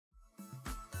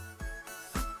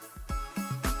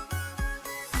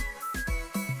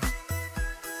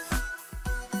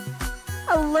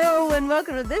Hello and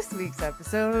welcome to this week's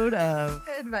episode of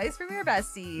Advice from Your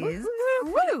Besties.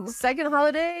 Woo! Second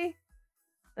holiday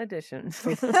edition.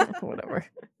 Whatever.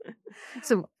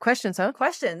 So questions, huh?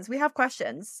 Questions. We have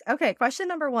questions. Okay, question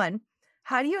number 1.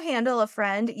 How do you handle a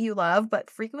friend you love but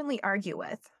frequently argue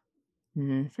with?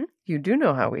 Mm-hmm. You do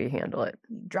know how we handle it.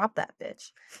 Drop that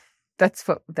bitch.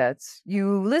 That's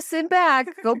you listen back,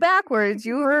 go backwards.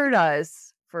 You heard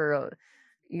us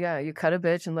you cut a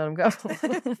bitch and let him go.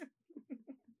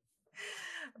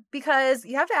 Because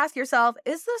you have to ask yourself,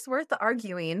 is this worth the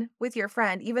arguing with your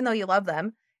friend, even though you love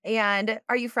them? And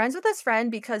are you friends with this friend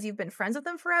because you've been friends with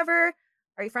them forever?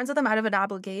 Are you friends with them out of an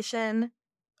obligation?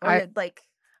 Or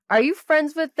are you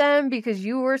friends with them because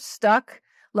you were stuck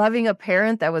loving a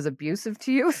parent that was abusive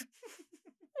to you?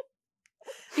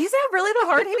 These are really the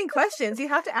hard-hitting questions you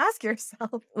have to ask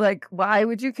yourself. Like, why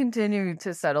would you continue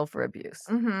to settle for abuse?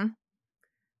 Mm-hmm.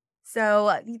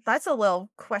 So that's a little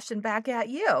question back at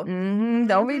you. Mm-hmm.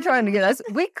 Don't be trying to get us.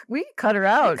 We cut her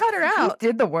out. We cut her out. We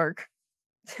did the work.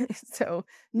 So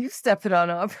you step it on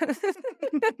up.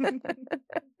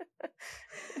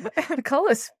 Call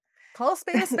a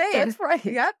spade a spade. That's right.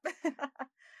 Yep.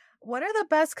 What are the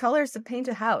best colors to paint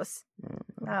a house?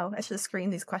 Oh, I should have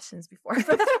screened these questions before.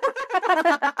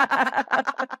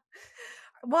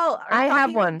 Well, I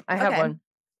have one.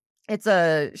 It's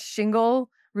a shingle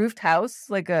roofed house,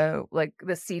 like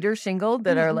the cedar shingle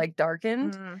that are like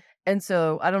darkened. And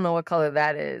so I don't know what color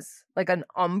that is. Like an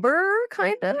umber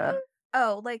kind of.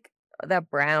 Oh, like that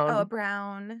brown. Oh, a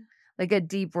brown. Like a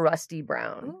deep rusty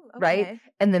brown. Ooh, okay. Right?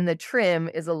 And then the trim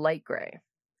is a light gray.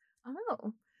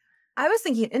 Oh. I was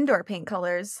thinking indoor paint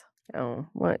colors. Oh,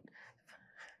 what?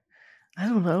 I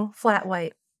don't know. Flat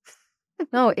white.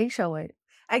 No, eggshell white.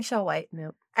 Eggshell white.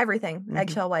 Yep. Everything. Mm-hmm.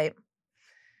 Eggshell white.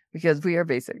 Because we are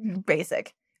basic.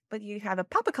 Basic. But you have a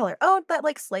pop of color. Oh, that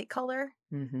like slate color.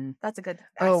 Mm-hmm. That's a good.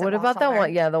 Oh, what about that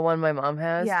one? Yeah, the one my mom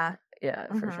has. Yeah. Yeah,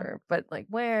 for sure. But like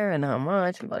where and how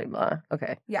much and blah, blah, blah.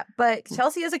 Okay. Yeah, but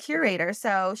Chelsea is a curator,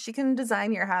 so she can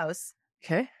design your house.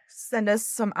 Okay. Send us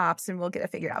some ops and we'll get it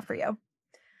figured out for you.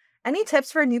 Any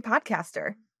tips for a new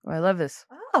podcaster? Oh, I love this.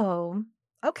 Oh,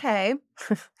 okay.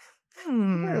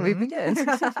 Where do we begin?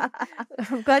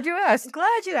 I'm glad you asked.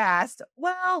 Glad you asked.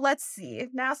 Well, let's see.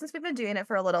 Now, since we've been doing it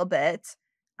for a little bit,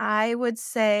 I would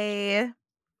say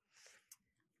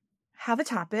have a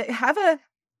topic.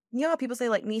 You know how people say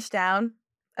like niche down?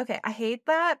 Okay, I hate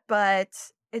that,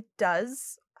 but it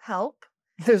does help.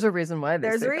 There's a reason why.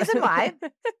 There's a reason why.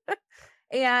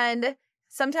 And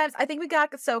sometimes I think we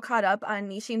got so caught up on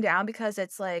niching down because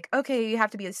it's like, okay, you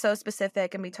have to be so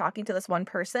specific and be talking to this one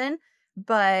person.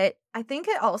 But I think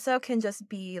it also can just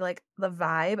be like the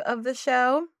vibe of the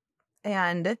show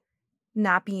and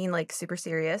not being like super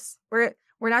serious.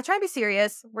 We're not trying to be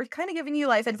serious. We're kind of giving you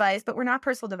life advice, but we're not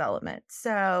personal development.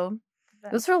 So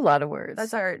those are a lot of words.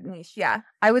 That's our niche. Yeah.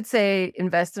 I would say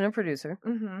invest in a producer.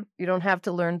 Mm-hmm. You don't have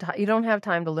to learn. You don't have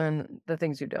time to learn the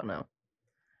things you don't know.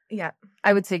 Yeah.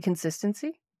 I would say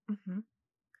consistency. Mm-hmm.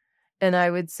 And I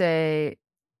would say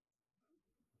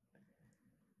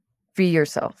be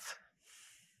yourself.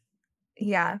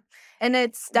 Yeah. And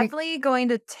it's definitely going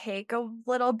to take a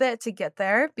little bit to get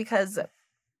there because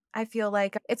I feel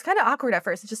like it's kind of awkward at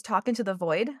first. It's just talking to the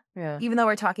void. Yeah. Even though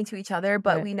we're talking to each other,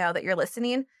 but we know that you're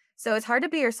listening. So it's hard to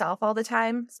be yourself all the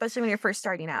time, especially when you're first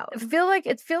starting out. It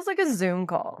feels like a Zoom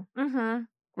call. Mm-hmm.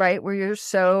 Right? Where you're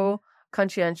so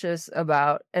conscientious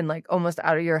about and like almost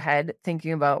out of your head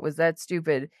thinking about, was that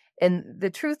stupid? And the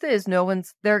truth is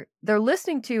they're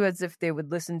listening to you as if they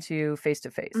would listen to you face to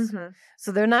face.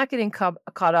 So they're not getting caught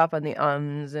up on the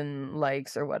ums and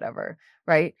likes or whatever,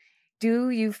 right? Do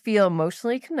you feel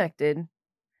emotionally connected?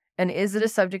 And is it a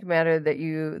subject matter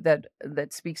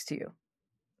that speaks to you?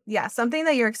 Yeah, something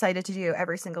that you're excited to do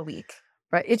every single week.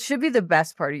 Right. It should be the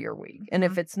best part of your week. And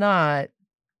if it's not,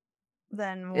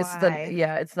 then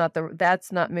why?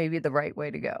 That's not maybe the right way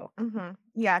to go. Mm-hmm.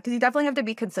 Yeah, because you definitely have to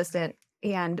be consistent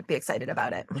and be excited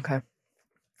about it. Okay.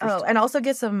 And also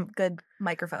get some good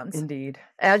microphones. Indeed.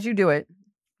 As you do it,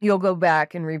 you'll go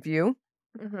back and review.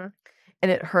 Mm-hmm.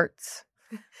 And it hurts.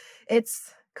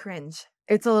 It's cringe.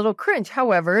 It's a little cringe.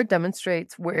 However, it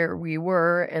demonstrates where we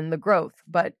were and the growth.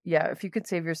 But yeah, if you could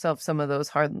save yourself some of those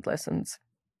hard lessons.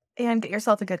 And get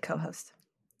yourself a good co-host.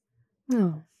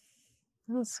 Oh,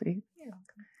 that's sweet. You're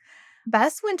welcome.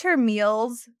 Best winter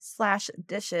meals /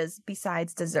 dishes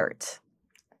besides dessert.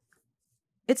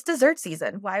 It's dessert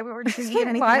season. Why would you eat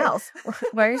anything else?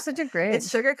 Why are you such a Grinch? It's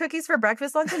sugar cookies for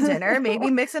breakfast, lunch, and dinner. Maybe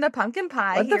mix in a pumpkin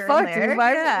pie. What the fuck, dude?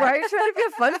 Why are you trying to be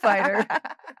a fun fighter?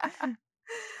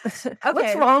 Okay.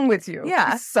 What's wrong with you?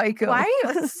 Yeah. Psycho. Why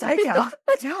are you a psycho?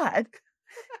 God.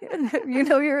 You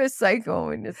know you're a psycho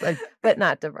when it's like, but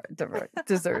not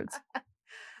desserts.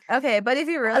 Okay, but if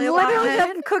you I really literally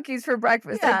want had cookies for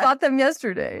breakfast. I Yeah. bought them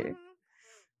yesterday.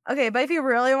 Okay, but if you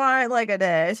really want like a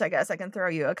dish, I guess I can throw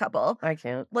you a couple. I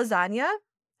can't. Lasagna.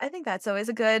 I think that's always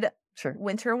a good Sure.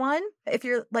 winter one. If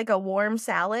you're like a warm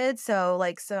salad, so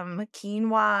like some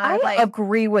quinoa. I like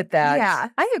agree with that. Yeah.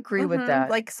 I agree with that.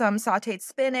 Like some sauteed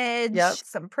spinach, Yep.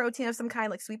 some protein of some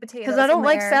kind, like sweet potatoes. Because I don't in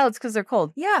like there. salads because they're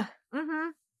cold. Yeah.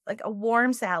 Like a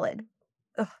warm salad.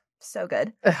 Ugh, so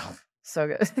good. Ugh, so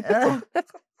good. Ugh.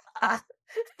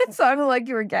 It sounded like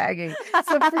you were gagging.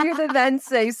 So for you to then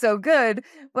say so good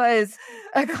was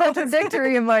a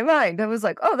contradictory in my mind. I was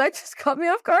like, oh, that just caught me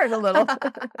off guard a little.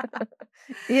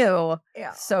 Ew.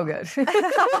 Yeah. So good.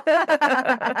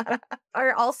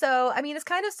 Or also, I mean, it's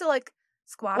kind of still like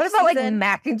squash What about like season.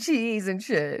 mac and cheese and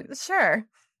shit? Sure.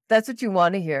 That's what you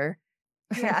want to hear.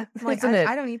 Yeah. Like, Isn't it?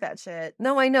 I don't eat that shit.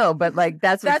 No, I know, but like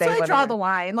that's what That's they where I wanna draw hear. the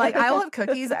line. Like, I will have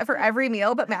cookies for every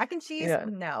meal, but mac and cheese, Yeah.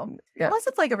 no. Yeah. Unless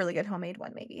it's like a really good homemade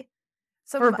one, maybe.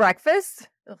 So For breakfast?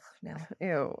 ugh, no.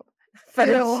 Ew.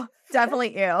 Ew.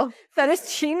 Definitely ew.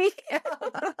 Fettuccine?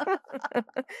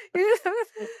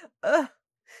 Ugh.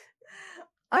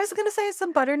 I was gonna say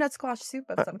some butternut squash soup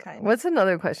of some kind. What's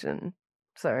another question?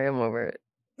 Sorry, I'm over it.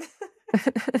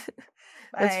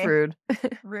 That's Bye. rude.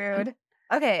 Rude.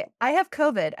 Okay, I have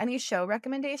COVID. Any show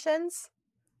recommendations?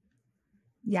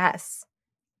 Yes.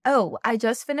 Oh, I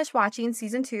just finished watching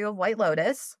season 2 of White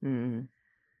Lotus. Mm.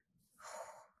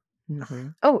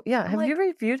 Mhm. Oh, yeah. Have you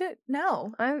reviewed it?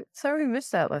 No, I'm sorry we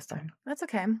missed that last time. that's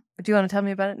okay. Do you want to tell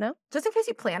me about it now? Just in case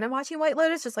you plan on watching White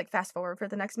Lotus, just like fast forward for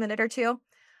the next minute or two.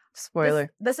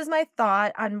 Spoiler. This is my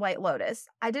thought on White Lotus.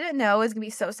 I didn't know it was going to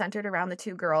be so centered around the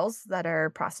 2 girls that are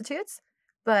prostitutes,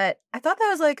 but I thought that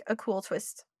was like a cool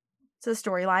twist to the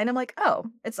storyline. I'm like, oh,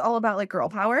 it's all about like girl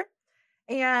power.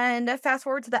 And fast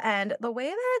forward to the end, the way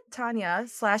that Tanya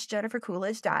 / Jennifer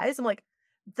Coolidge dies, I'm like,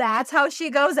 that's how she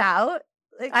goes out.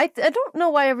 Like, I don't know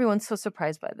why everyone's so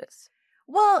surprised by this.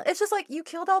 well, it's just like you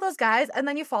killed all those guys and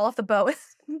then you fall off the boat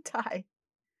and die.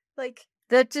 Like,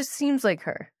 That just seems like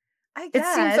her. I It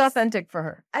guess. seems authentic for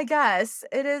her. I guess.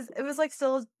 It was like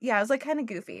still, yeah, it was like kind of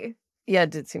goofy. Yeah, it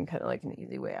did seem kind of like an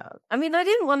easy way out. I mean, I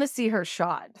didn't want to see her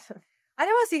shot. I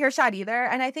didn't want to see her shot either.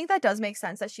 And I think that does make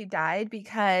sense that she died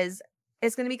because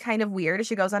it's going to be kind of weird if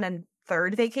she goes on a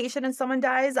 3rd vacation and someone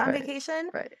dies on Right, vacation.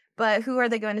 Right. But who are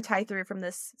they going to tie through from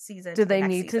this season? Do to the they next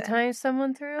need to season? tie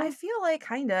someone through? I feel like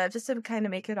kind of, just to kind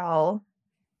of make it all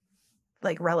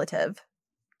like relative.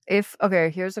 Okay,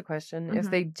 here's a question. If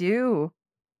Mhm. they do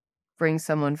bring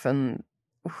someone from,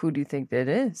 who do you think that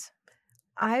is?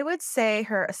 I would say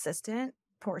her assistant,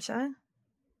 Portia.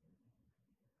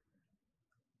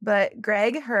 But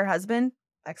Greg, her husband,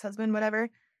 ex-husband, whatever,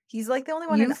 he's like the only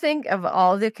one. You think of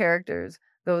all the characters,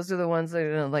 those are the ones that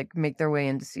are gonna like make their way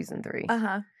into season 3.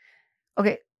 Uh-huh.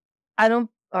 Okay, all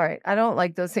right, I don't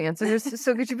like those answers.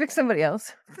 So could you pick somebody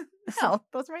else? No,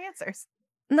 those are my answers.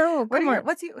 No, What come are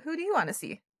on. who do you want to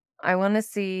see? I want to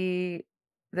see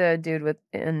the dude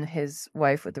and his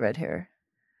wife with the red hair.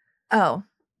 Oh,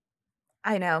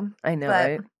 I know. I know, But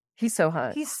right? He's so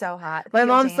hot. He's so hot. My Theo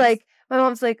mom's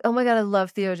James. like, oh my God, I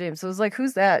love Theo James. So I was like,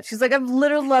 who's that? She's like, I've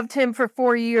literally loved him for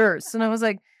 4 years. And I was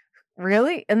like,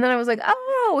 really? And then I was like,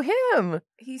 oh, him.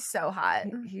 He's so hot.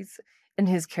 And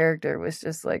his character was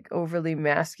just like overly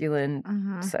masculine,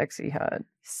 Mhm. sexy, hot.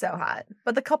 So hot.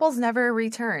 But the couples never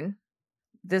return.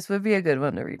 This would be a good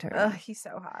one to return. Ugh, he's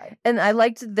so hot. And I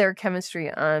liked their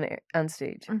chemistry on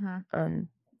stage, Mhm. on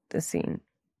the scene.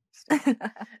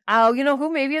 Oh, you know who?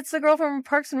 Maybe it's the girl from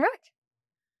Parks and Rec.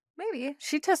 Maybe.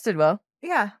 She tested well.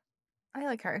 Yeah. I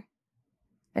like her.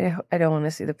 I don't want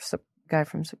to see the guy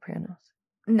from Sopranos.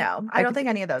 No, I I don't could- think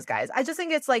any of those guys. I just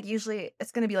think it's like usually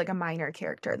it's going to be like a minor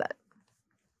character that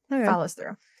Okay. follows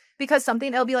through. Because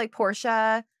it'll be like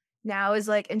Portia now is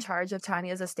like in charge of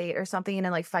Tanya's estate or something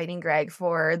and like fighting Greg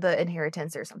for the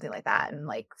inheritance or something like that. And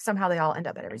like somehow they all end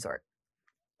up at a resort.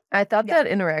 I thought Yeah. that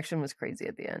interaction was crazy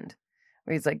at the end,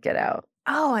 where he's like, "Get out."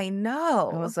 Oh, I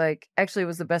know. I was like, actually, it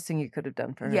was the best thing you could have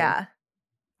done for her. Yeah.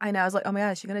 I know. I was like, oh my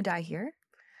God, is she going to die here?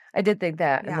 I did think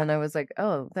that, Yeah. and then I was like,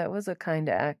 oh, that was a kind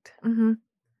act. Mm-hmm.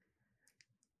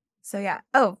 So yeah.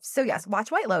 Oh, so yes,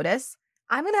 watch White Lotus.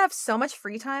 I'm going to have so much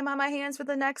free time on my hands for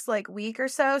the next like week or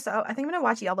so. So I think I'm going to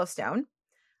watch Yellowstone.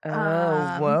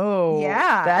 Oh, whoa.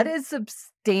 yeah. That is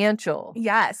substantial.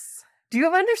 Yes. Do you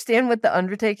understand what the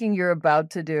undertaking you're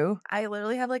about to do? I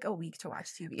literally have like a week to watch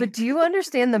TV. But do you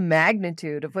understand the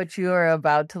magnitude of what you are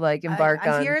about to like embark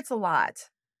I on? hear it's a lot.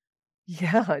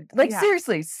 Yeah. Like Yeah.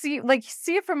 seriously, see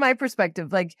it from my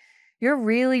perspective. Like you're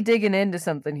really digging into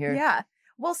something here. Yeah.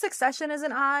 Well, Succession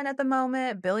isn't on at the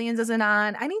moment. Billions isn't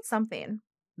on. I need something.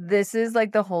 This is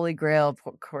like the holy grail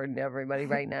according to everybody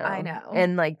right now. I know.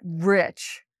 And like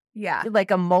rich. Yeah.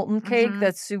 Like a molten cake Mhm.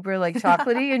 that's super like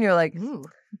chocolatey. And you're like, ooh,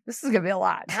 this is going to be a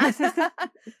lot.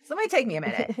 Somebody take me a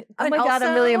minute. Oh And my God,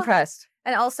 I'm really also- impressed.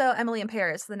 And also Emily in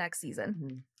Paris the next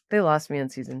season. They lost me in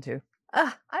season 2.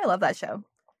 Of I love that show.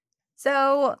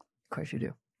 So course you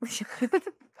do.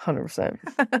 100%.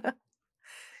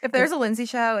 if there's a Lindsay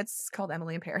show, it's called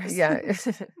Emily in Paris. Yeah.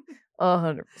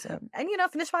 100%. And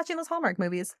finish watching those Hallmark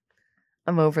movies.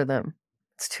 I'm over them.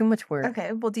 It's too much work.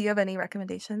 Okay. Well, do you have any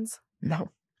recommendations? No.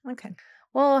 Okay.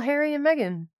 Well, Harry and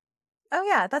Meghan. Oh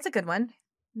yeah, that's a good one.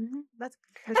 That's a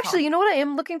good call. Actually, you know what I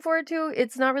am looking forward to?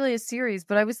 It's not really a series,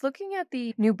 but I was looking at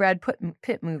the new Brad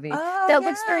Pitt movie. Oh, That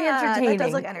looks very yeah, entertaining. That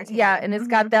does look entertaining. Yeah, and it's Mhm.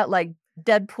 got that like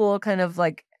Deadpool kind of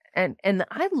like and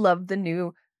I love the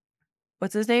new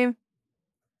what's his name?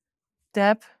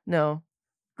 Depp? No.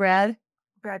 Brad?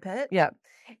 Brad Pitt. Yeah.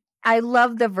 I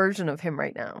love the version of him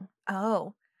right now.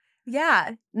 Oh,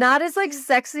 yeah. Not as like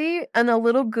sexy and a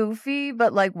little goofy,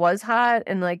 but like was hot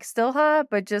and like still hot,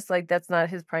 but just like that's not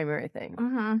his primary thing.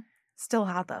 Mm-hmm. Still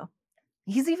hot though.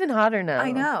 He's even hotter now.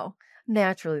 I know.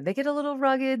 Naturally. They get a little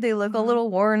rugged, they look a Mhm. little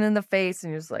worn in the face,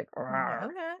 and you're just like, "Rawr."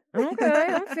 Okay. Okay,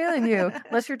 I'm feeling you.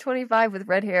 Unless you're 25 with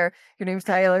red hair, your name's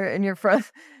Tyler, and you're from,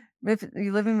 if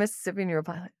you live in Mississippi and you're a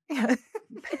pilot. Yeah.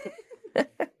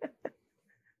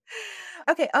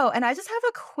 Okay. Oh, and I just have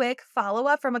a quick follow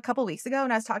up from a couple weeks ago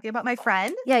when I was talking about my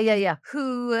friend Yeah.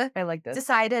 who I like this.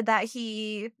 decided that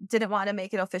he didn't want to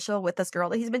make it official with this girl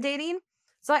that he's been dating.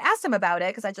 So I asked him about it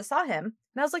because I just saw him.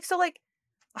 And I was like, so like,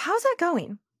 how's that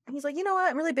going? And he's like, you know what?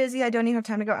 I'm really busy. I don't even have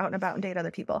time to go out and about and date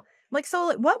other people. I'm like, so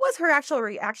like, what was her actual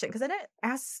reaction? Because I didn't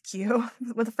ask you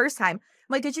the first time.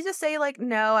 I'm like, did you just say like,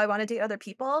 no, I want to date other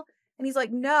people? And he's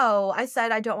like, no, I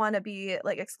said I don't want to be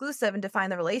like exclusive and define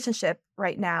the relationship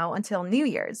right now until New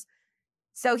Year's.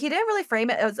 So he didn't really frame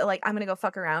it as like, I'm going to go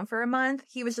fuck around for a month.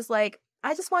 He was just like,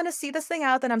 I just want to see this thing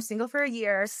out that I'm single for a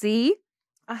year. See?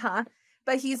 Uh-huh.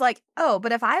 But he's like, oh,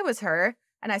 but if I was her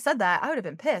and I said that, I would have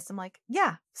been pissed. I'm like,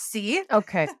 yeah, see?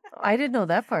 Okay. I didn't know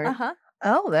that part. Uh-huh.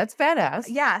 Oh, that's badass.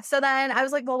 Yeah. So then I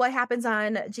was like, well, what happens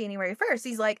on January 1st?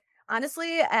 He's like,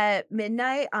 honestly, at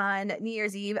midnight on New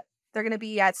Year's Eve, they're going to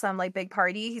be at some like big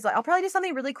party. He's like, I'll probably do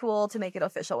something really cool to make it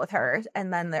official with her.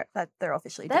 And then they're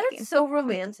officially dating. That's so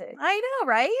romantic. I know,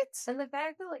 right? And the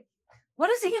fact that like, what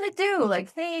is he gonna do?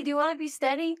 Like, hey, do you want to be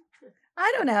steady?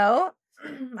 I don't know.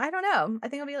 I don't know. I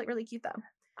think it'll be like really cute though.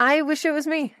 I wish it was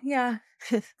me. Yeah.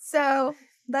 So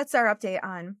that's our update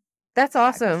on. That's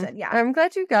awesome. question, yeah. I'm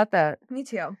glad you got that. Me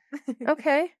too.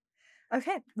 Okay.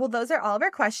 Okay. Well, those are all of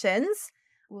our questions.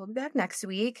 We'll be back next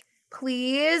week.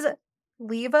 Please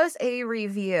leave us a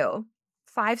review.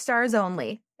 5 stars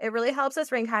only. It really helps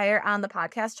us rank higher on the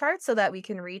podcast chart so that we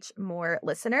can reach more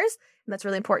listeners. And that's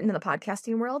really important in the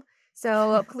podcasting world.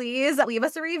 So please leave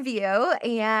us a review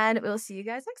and we'll see you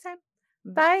guys next time.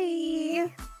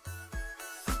 Bye.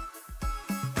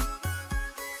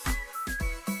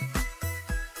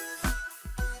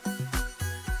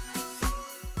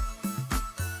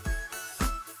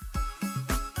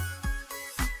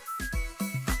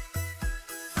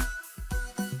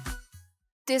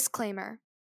 Disclaimer.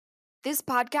 This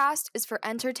podcast is for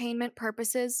entertainment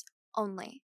purposes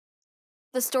only.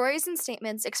 The stories and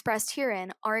statements expressed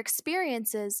herein are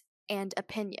experiences and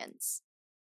opinions.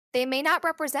 They may not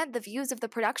represent the views of the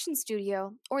production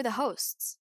studio or the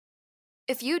hosts.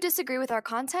 If you disagree with our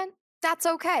content, that's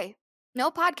okay. No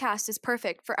podcast is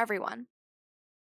perfect for everyone.